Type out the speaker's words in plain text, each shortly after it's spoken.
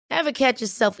Ever catch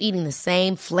yourself eating the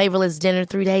same flavorless dinner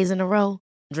 3 days in a row?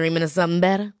 Dreaming of something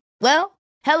better? Well,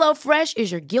 HelloFresh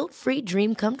is your guilt-free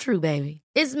dream come true, baby.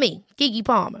 It's me, Keke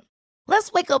Palmer.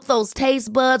 Let's wake up those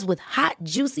taste buds with hot,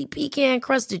 juicy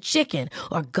pecan-crusted chicken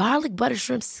or garlic butter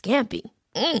shrimp scampi.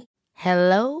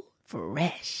 Hello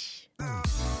Fresh.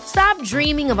 Stop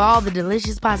dreaming of all the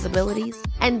delicious possibilities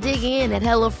and dig in at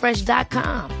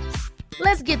HelloFresh.com.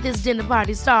 Let's get this dinner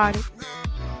party started.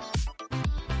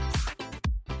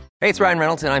 Hey, it's Ryan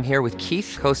Reynolds, and I'm here with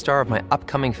Keith, co-star of my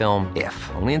upcoming film,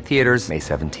 If, only in theaters May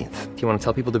 17th. Do you want to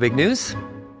tell people the big news?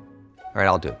 All right,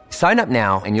 I'll do it. Sign up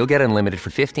now and you'll get unlimited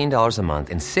for $15 a month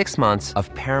and 6 months of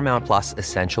Paramount Plus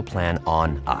Essential Plan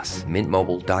on us.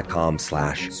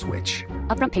 MintMobile.com/switch.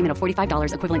 Upfront payment of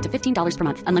 $45 equivalent to $15 per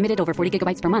month. Unlimited over 40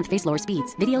 gigabytes per month. Face lower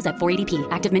speeds. Videos at 480p.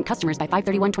 Active Mint customers by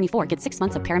 531.24 get 6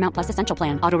 months of Paramount Plus Essential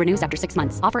Plan. Auto renews after 6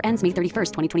 months. Offer ends May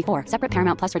 31st, 2024. Separate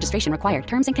Paramount Plus registration required.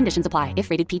 Terms and conditions apply if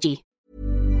rated PG.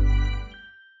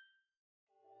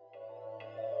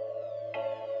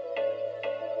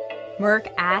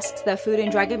 Merck asks the Food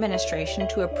and Drug Administration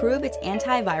to approve its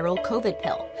antiviral COVID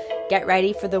pill. Get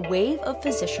ready for the wave of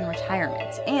physician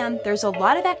retirements. And there's a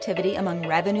lot of activity among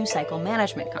revenue cycle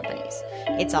management companies.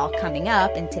 It's all coming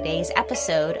up in today's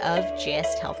episode of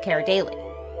GIST Healthcare Daily.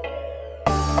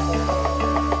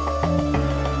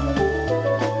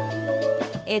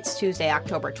 It's Tuesday,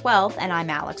 October 12th, and I'm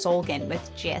Alex Olgin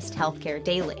with GIST Healthcare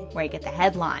Daily, where you get the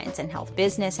headlines and health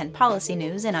business and policy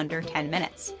news in under 10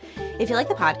 minutes. If you like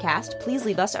the podcast, please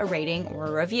leave us a rating or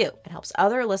a review. It helps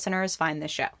other listeners find the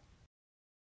show.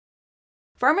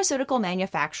 Pharmaceutical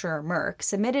manufacturer Merck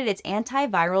submitted its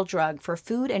antiviral drug for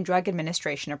Food and Drug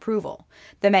Administration approval.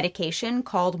 The medication,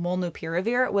 called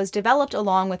Molnupiravir, was developed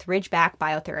along with Ridgeback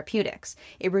Biotherapeutics.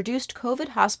 It reduced COVID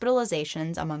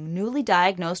hospitalizations among newly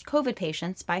diagnosed COVID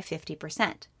patients by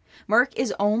 50%. Merck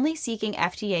is only seeking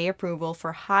FDA approval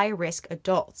for high-risk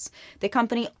adults. The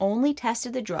company only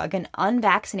tested the drug in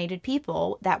unvaccinated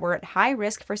people that were at high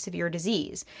risk for severe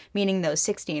disease, meaning those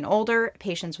 60 and older,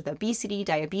 patients with obesity,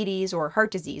 diabetes, or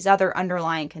heart disease, other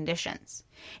underlying conditions.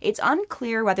 It's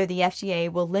unclear whether the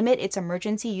FDA will limit its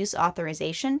emergency use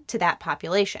authorization to that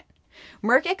population.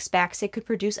 Merck expects it could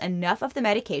produce enough of the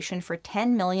medication for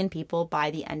 10 million people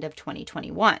by the end of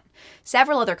 2021.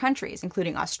 Several other countries,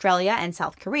 including Australia and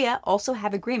South Korea, also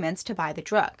have agreements to buy the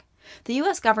drug. The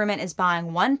U.S. government is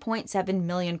buying 1.7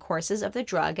 million courses of the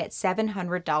drug at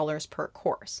 $700 per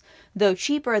course. Though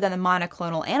cheaper than the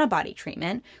monoclonal antibody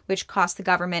treatment, which cost the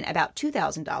government about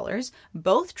 $2,000,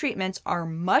 both treatments are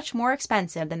much more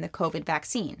expensive than the COVID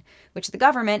vaccine, which the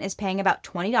government is paying about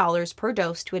 $20 per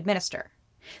dose to administer.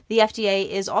 The FDA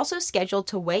is also scheduled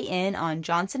to weigh in on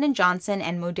Johnson & Johnson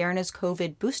and Moderna's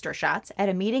COVID booster shots at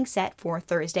a meeting set for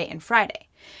Thursday and Friday.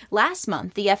 Last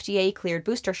month, the FDA cleared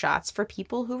booster shots for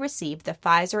people who received the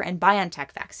Pfizer and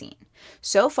BioNTech vaccine.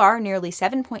 So far, nearly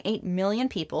 7.8 million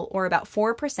people, or about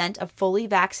 4% of fully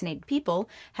vaccinated people,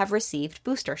 have received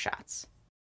booster shots.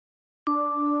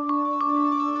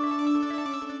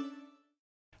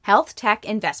 Health tech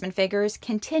investment figures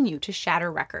continue to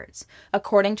shatter records.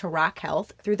 According to Rock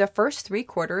Health, through the first 3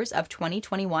 quarters of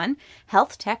 2021,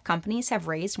 health tech companies have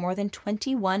raised more than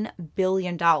 $21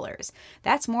 billion.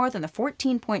 That's more than the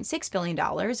 $14.6 billion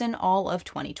in all of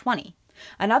 2020.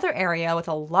 Another area with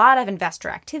a lot of investor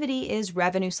activity is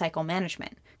revenue cycle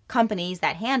management. Companies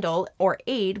that handle or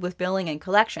aid with billing and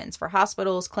collections for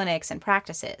hospitals, clinics, and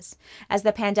practices. As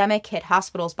the pandemic hit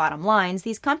hospitals' bottom lines,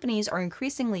 these companies are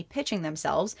increasingly pitching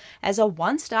themselves as a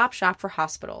one-stop shop for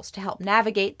hospitals to help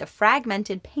navigate the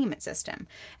fragmented payment system,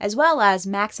 as well as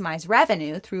maximize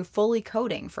revenue through fully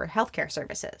coding for healthcare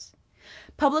services.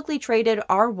 Publicly traded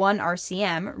R1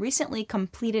 RCM recently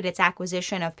completed its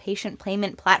acquisition of patient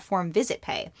payment platform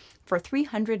VisitPay for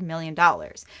 $300 million.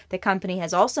 The company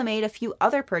has also made a few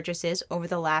other purchases over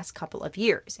the last couple of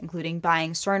years, including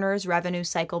buying Cerner's revenue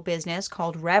cycle business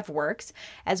called RevWorks,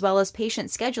 as well as patient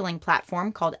scheduling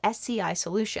platform called SCI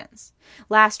Solutions.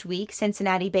 Last week,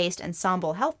 Cincinnati-based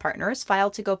Ensemble Health Partners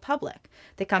filed to go public.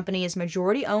 The company is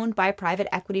majority owned by private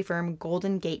equity firm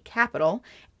Golden Gate Capital,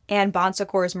 and Bon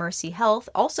Secours Mercy Health,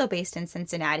 also based in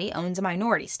Cincinnati, owns a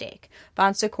minority stake.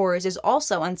 Bon Secours is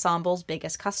also Ensemble's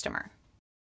biggest customer.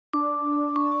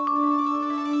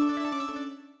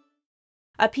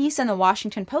 A piece in the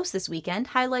Washington Post this weekend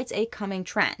highlights a coming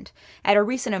trend. At a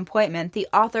recent appointment, the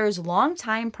author's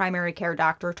longtime primary care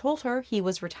doctor told her he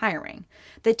was retiring.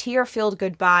 The tear-filled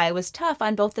goodbye was tough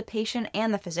on both the patient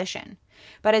and the physician.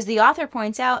 But as the author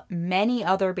points out, many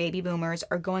other baby boomers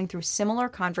are going through similar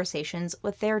conversations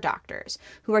with their doctors,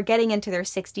 who are getting into their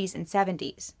 60s and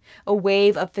 70s. A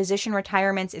wave of physician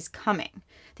retirements is coming.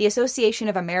 The The Association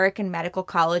of American Medical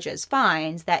Colleges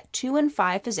finds that 2 in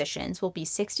 5 physicians will be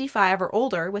 65 or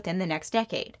older within the next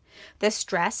decade. The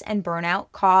stress and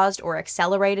burnout caused or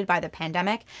accelerated by the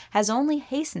pandemic has only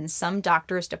hastened some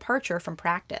doctors' departure from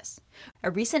practice.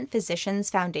 A recent Physicians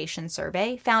Foundation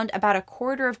survey found about a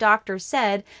quarter of doctors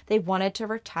said they wanted to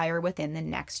retire within the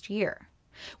next year.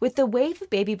 With the wave of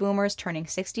baby boomers turning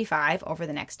 65 over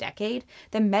the next decade,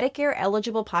 the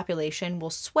Medicare-eligible population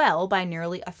will swell by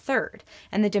nearly a third,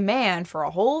 and the demand for a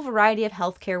whole variety of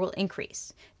healthcare will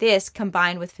increase. This,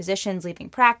 combined with physicians leaving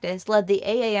practice, led the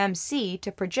AAMC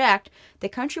to project the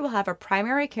country will have a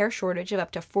primary care shortage of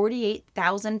up to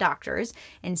 48,000 doctors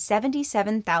and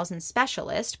 77,000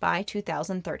 specialists by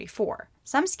 2034.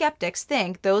 Some skeptics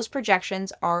think those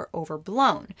projections are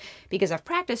overblown because of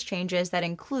practice changes that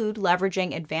include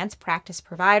leveraging advanced practice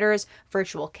providers,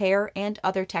 virtual care, and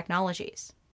other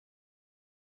technologies.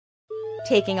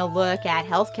 Taking a look at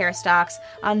healthcare stocks,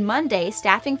 on Monday,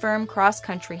 staffing firm Cross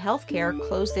Country Healthcare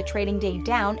closed the trading day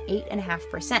down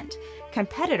 8.5%.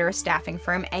 Competitor staffing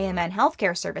firm AMN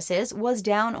Healthcare Services was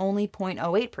down only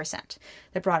 0.08%.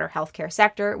 The broader healthcare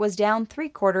sector was down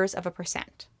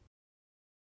 0.75%.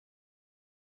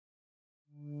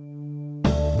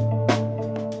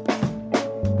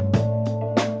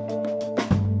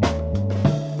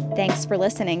 Thanks for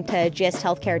listening to GIST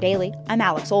Healthcare Daily. I'm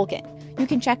Alex Olgin. You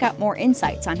can check out more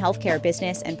insights on healthcare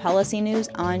business and policy news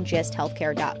on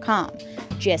gisthealthcare.com.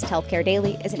 GIST Healthcare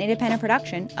Daily is an independent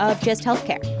production of GIST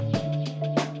Healthcare.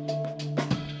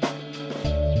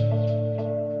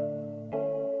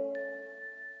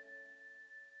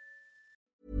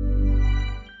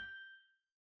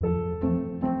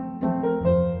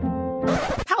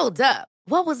 Hold up.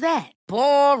 What was that?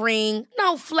 Boring.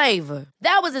 No flavor.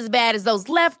 That was as bad as those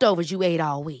leftovers you ate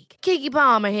all week. Keke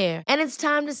Palmer here, and it's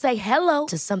time to say hello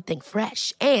to something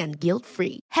fresh and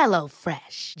guilt-free. Hello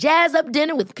Fresh. Jazz up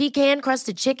dinner with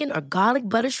pecan-crusted chicken or garlic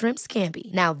butter shrimp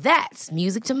scampi. Now that's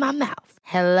music to my mouth.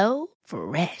 Hello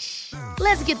Fresh.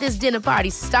 Let's get this dinner party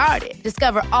started.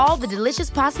 Discover all the delicious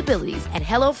possibilities at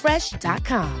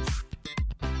HelloFresh.com.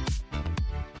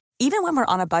 Even when we're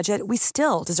on a budget, we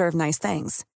still deserve nice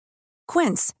things.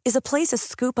 Quince is a place to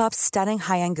scoop up stunning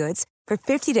high-end goods for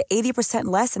 50 to 80%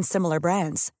 less than similar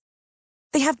brands.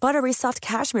 They have buttery soft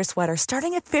cashmere sweaters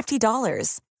starting at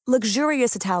 $50,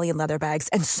 luxurious Italian leather bags,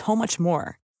 and so much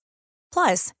more.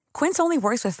 Plus, Quince only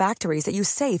works with factories that use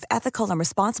safe, ethical, and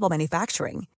responsible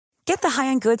manufacturing. Get the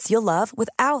high-end goods you'll love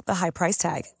without the high price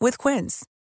tag with Quince.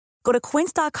 Go to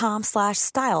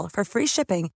quince.com/style for free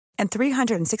shipping and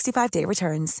 365-day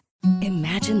returns.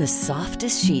 Imagine the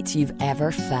softest sheets you've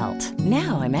ever felt.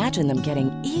 Now imagine them getting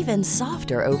even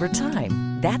softer over time.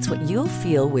 That's what you'll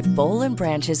feel with Boll &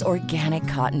 Branch's organic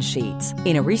cotton sheets.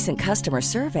 In a recent customer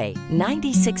survey,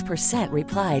 96%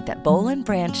 replied that Boll &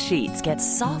 Branch sheets get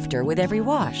softer with every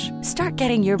wash. Start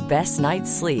getting your best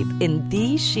night's sleep in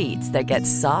these sheets that get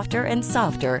softer and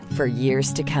softer for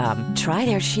years to come. Try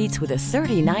their sheets with a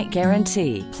 30-night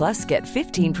guarantee. Plus, get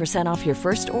 15% off your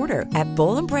first order at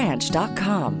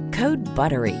bollandbranch.com. Code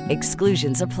BUTTERY.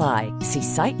 Exclusions apply. See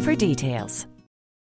site for details.